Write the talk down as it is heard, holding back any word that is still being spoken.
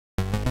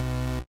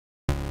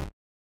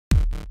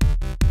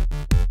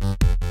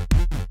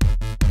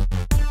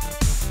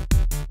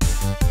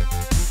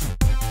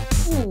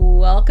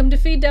welcome to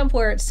Feed Dump,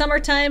 where it's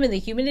summertime and the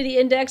humidity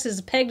index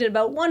is pegged at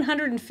about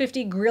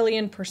 150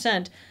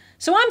 grillion%.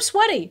 So I'm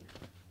sweaty.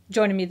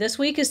 Joining me this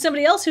week is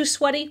somebody else who's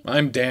sweaty.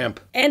 I'm damp.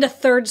 And a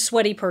third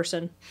sweaty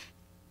person.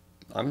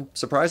 I'm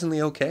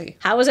surprisingly okay.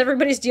 How is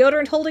everybody's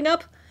deodorant holding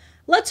up?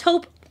 Let's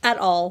hope at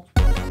all.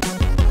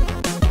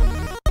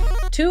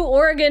 2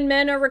 Oregon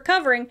men are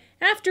recovering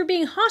after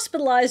being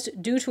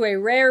hospitalized due to a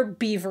rare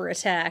beaver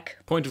attack.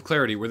 Point of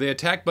clarity, were they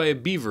attacked by a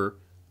beaver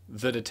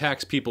that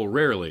attacks people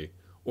rarely,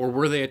 or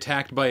were they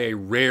attacked by a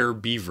rare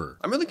beaver?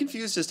 I'm really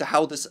confused as to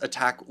how this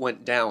attack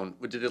went down.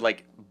 Did it,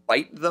 like,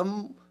 bite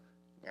them?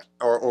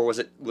 Or was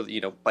it,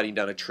 biting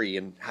down a tree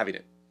and having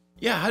it?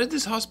 Yeah, how did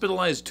this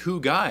hospitalize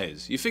 2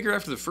 guys? You figure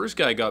after the first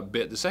guy got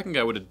bit, the second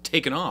guy would have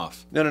taken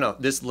off. No.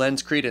 This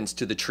lends credence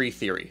to the tree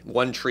theory.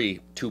 1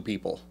 tree, 2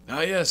 people.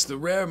 Ah yes, the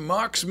rare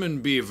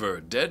marksman beaver,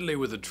 deadly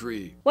with a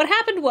tree. What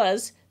happened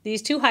was,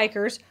 these 2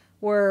 hikers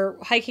were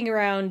hiking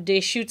around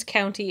Deschutes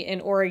County in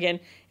Oregon,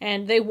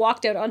 and they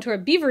walked out onto a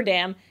beaver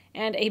dam,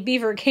 and a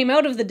beaver came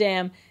out of the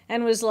dam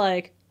and was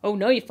like, oh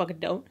no you fucking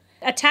don't,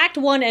 attacked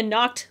one and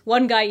knocked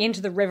one guy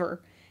into the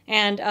river,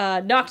 and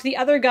knocked the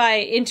other guy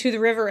into the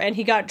river, and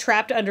he got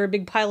trapped under a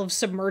big pile of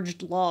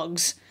submerged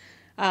logs.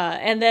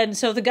 And then,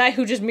 so the guy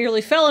who just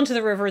merely fell into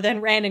the river then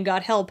ran and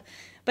got help.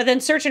 But then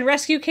search and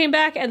rescue came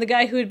back, and the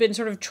guy who had been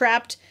sort of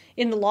trapped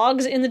in the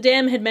logs in the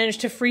dam had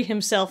managed to free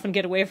himself and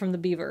get away from the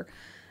beaver.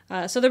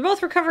 So they're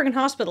both recovering in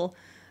hospital.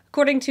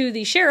 According to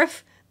the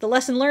sheriff, the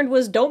lesson learned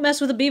was don't mess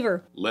with a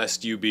beaver.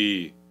 Lest you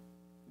be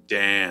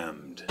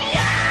damned.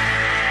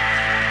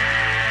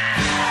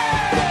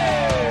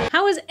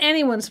 How is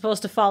anyone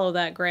supposed to follow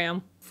that,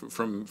 Graham?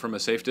 From a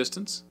safe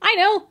distance? I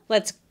know!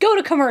 Let's go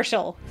to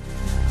commercial!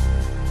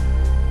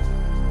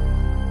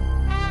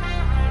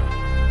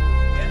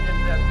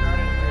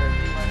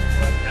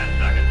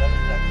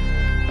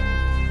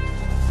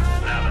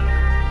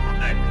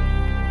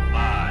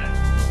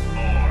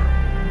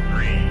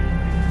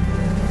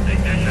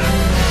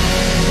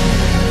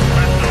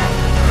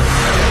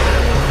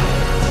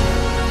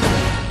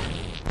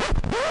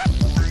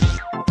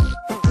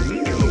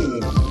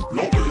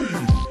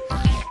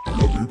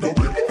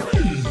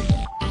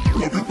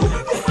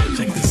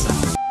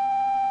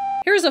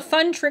 Here's a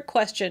fun trick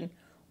question.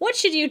 What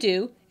should you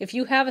do if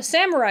you have a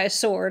samurai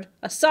sword,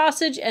 a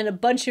sausage, and a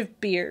bunch of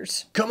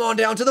beers? Come on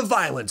down to the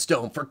Violence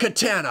Dome for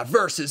Katana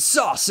versus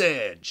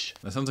Sausage!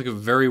 That sounds like a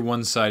very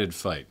one-sided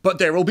fight. But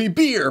there will be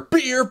beer,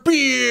 beer,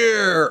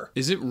 beer!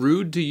 Is it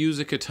rude to use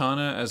a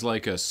katana as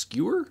like a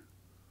skewer?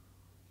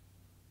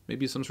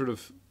 Maybe some sort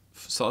of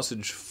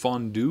sausage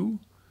fondue?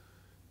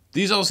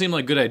 These all seem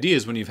like good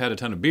ideas when you've had a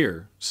ton of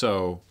beer,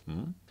 so...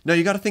 No,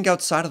 you gotta think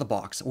outside of the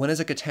box. When is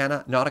a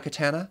katana not a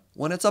katana?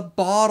 When it's a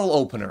bottle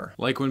opener.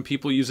 Like when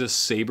people use a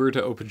saber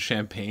to open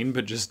champagne,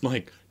 but just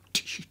like...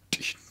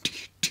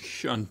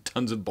 on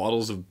tons of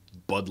bottles of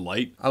Bud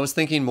Light. I was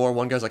thinking more,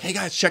 one guy's like, hey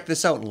guys, check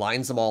this out, and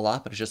lines them all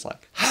up, and it's just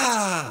like,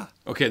 ha!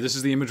 Okay, this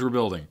is the image we're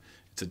building.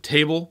 It's a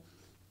table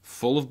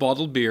full of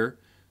bottled beer.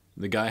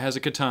 The guy has a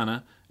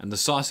katana, and the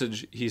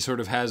sausage, he sort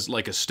of has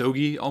like a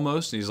stogie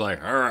almost, and he's like,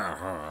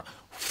 and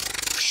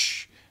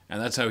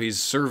that's how he's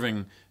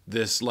serving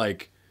this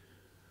like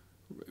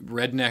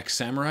redneck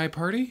samurai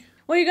party.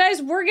 Well, you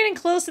guys, we're getting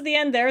close to the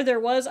end there. There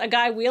was a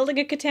guy wielding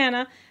a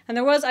katana, and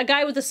there was a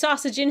guy with a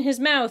sausage in his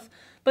mouth,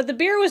 but the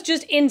beer was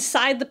just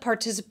inside the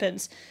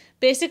participants.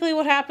 Basically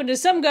what happened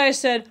is some guy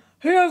said,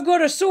 hey, I've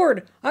got a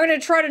sword. I'm going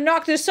to try to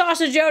knock this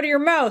sausage out of your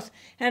mouth.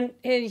 And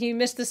he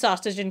missed the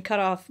sausage and cut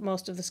off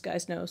most of this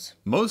guy's nose.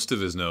 Most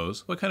of his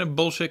nose? What kind of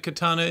bullshit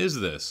katana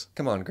is this?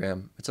 Come on,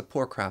 Graham. It's a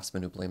poor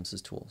craftsman who blames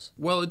his tools.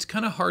 Well, it's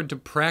kind of hard to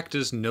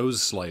practice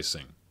nose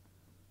slicing.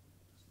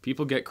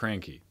 People get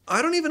cranky.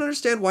 I don't even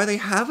understand why they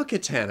have a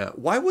katana.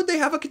 Why would they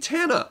have a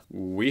katana?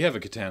 We have a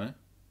katana.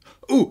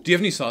 Ooh, do you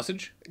have any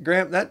sausage?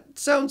 Graham, that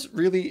sounds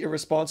really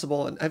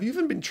irresponsible. And have you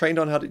even been trained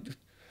on how to...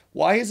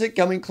 Why is it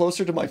coming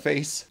closer to my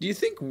face? Do you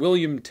think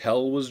William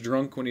Tell was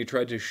drunk when he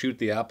tried to shoot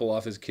the apple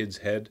off his kid's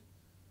head?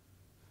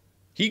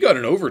 He got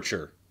an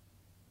overture.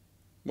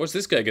 What's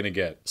this guy gonna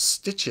get?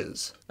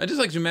 Stitches. I just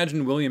like to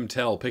imagine William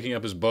Tell picking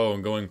up his bow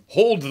and going,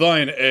 hold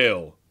thine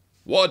ale.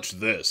 Watch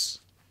this.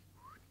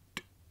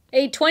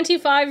 A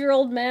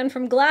 25-year-old man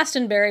from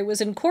Glastonbury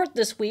was in court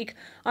this week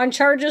on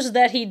charges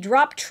that he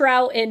dropped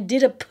trout and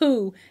did a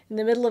poo in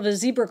the middle of a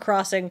zebra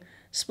crossing,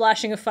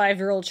 splashing a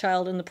 5-year-old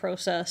child in the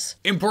process.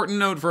 Important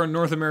note for our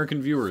North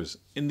American viewers.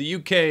 In the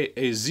UK,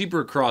 a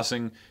zebra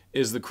crossing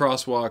is the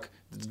crosswalk.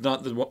 It's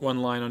not the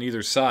one line on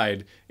either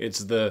side. It's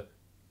the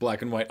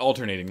black and white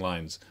alternating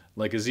lines,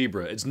 like a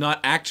zebra. It's not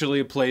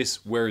actually a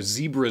place where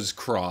zebras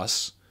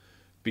cross,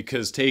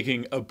 because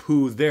taking a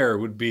poo there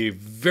would be a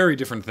very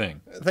different thing.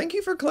 Thank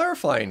you for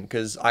clarifying,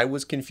 because I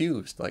was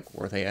confused. Like,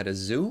 were they at a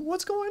zoo?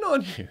 What's going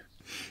on here?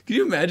 Can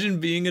you imagine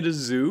being at a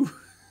zoo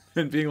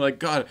and being like,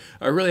 God,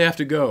 I really have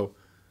to go.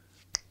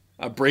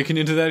 I'm breaking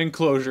into that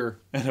enclosure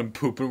and I'm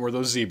pooping where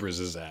those zebras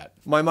is at.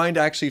 My mind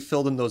actually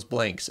filled in those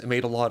blanks. It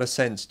made a lot of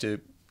sense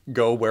to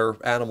go where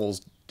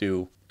animals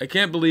do. I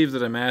can't believe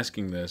that I'm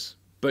asking this,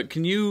 but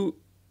can you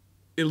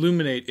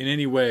illuminate in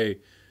any way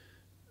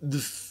the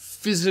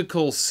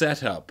physical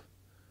setup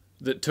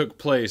that took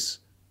place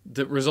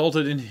that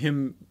resulted in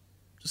him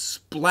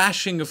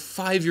splashing a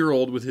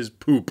 5-year-old with his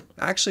poop.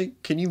 Actually,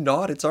 can you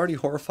not? It's already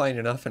horrifying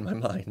enough in my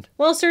mind.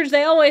 Well, Serge,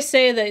 they always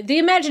say that the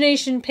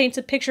imagination paints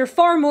a picture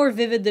far more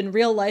vivid than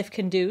real life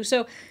can do.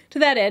 So, to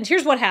that end,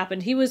 here's what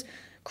happened. He was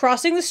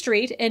crossing the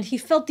street, and he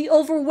felt the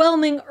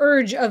overwhelming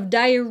urge of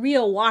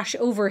diarrhea wash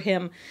over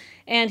him.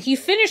 And he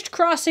finished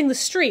crossing the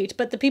street,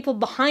 but the people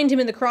behind him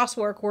in the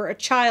crosswalk were a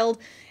child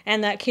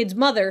and that kid's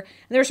mother. And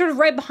they were sort of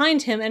right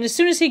behind him, and as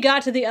soon as he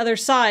got to the other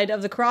side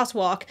of the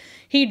crosswalk,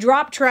 he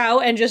dropped trow,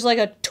 and just like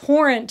a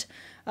torrent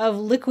of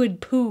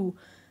liquid poo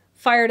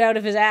fired out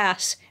of his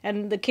ass,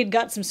 and the kid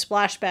got some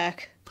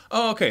splashback.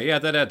 Oh, okay, yeah,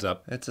 that adds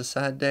up. It's a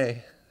sad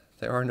day.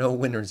 There are no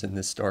winners in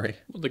this story.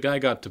 Well, the guy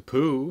got to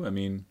poo. I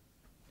mean,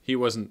 he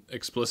wasn't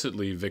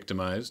explicitly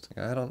victimized.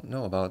 I don't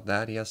know about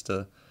that. He has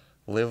to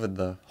live with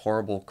the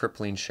horrible,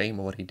 crippling shame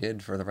of what he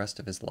did for the rest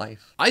of his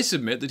life. I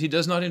submit that he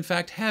does not in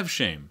fact have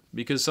shame,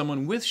 because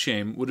someone with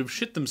shame would have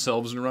shit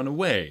themselves and run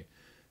away.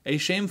 A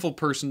shameful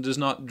person does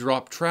not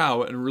drop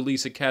trow and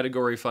release a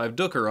Category 5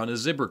 dooker on a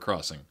zebra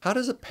crossing. How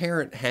does a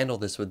parent handle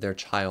this with their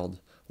child?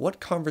 What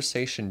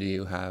conversation do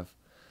you have?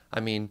 I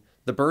mean,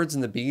 the birds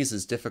and the bees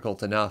is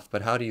difficult enough,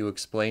 but how do you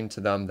explain to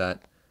them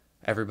that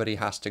everybody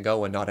has to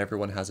go and not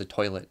everyone has a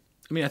toilet?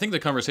 I mean, I think the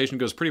conversation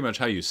goes pretty much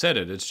how you said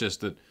it. It's just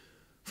that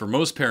for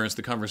most parents,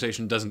 the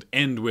conversation doesn't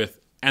end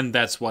with, and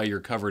that's why you're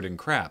covered in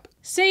crap.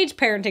 Sage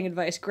parenting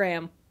advice,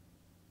 Graham.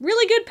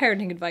 Really good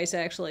parenting advice,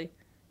 actually.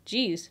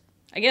 Jeez.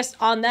 I guess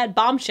on that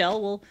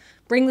bombshell, we'll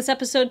bring this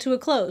episode to a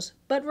close.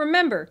 But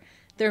remember,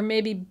 there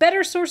may be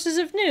better sources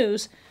of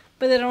news,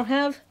 but they don't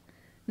have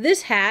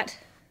this hat,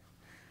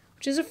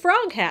 which is a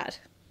frog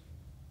hat.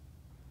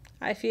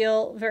 I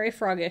feel very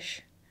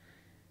froggish.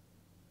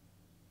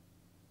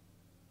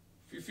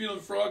 If you're feeling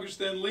froggish,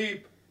 then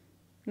leap.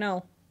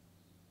 No.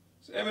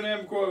 It's an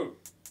Eminem quote.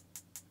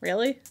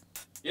 Really?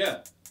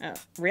 Yeah. Oh,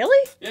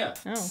 really? Yeah.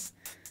 Oh.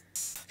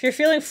 If you're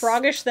feeling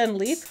froggish, then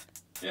leap?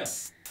 Yeah.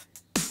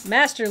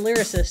 Master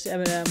lyricist,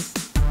 Eminem.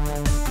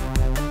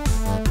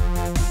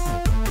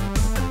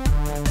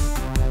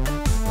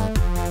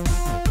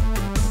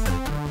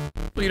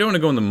 Well, you don't want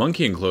to go in the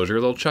monkey enclosure.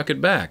 They'll chuck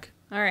it back.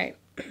 All right.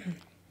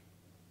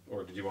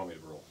 Or did you want me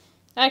to roll?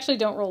 Actually,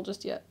 don't roll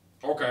just yet.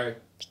 Okay.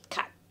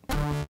 Cut.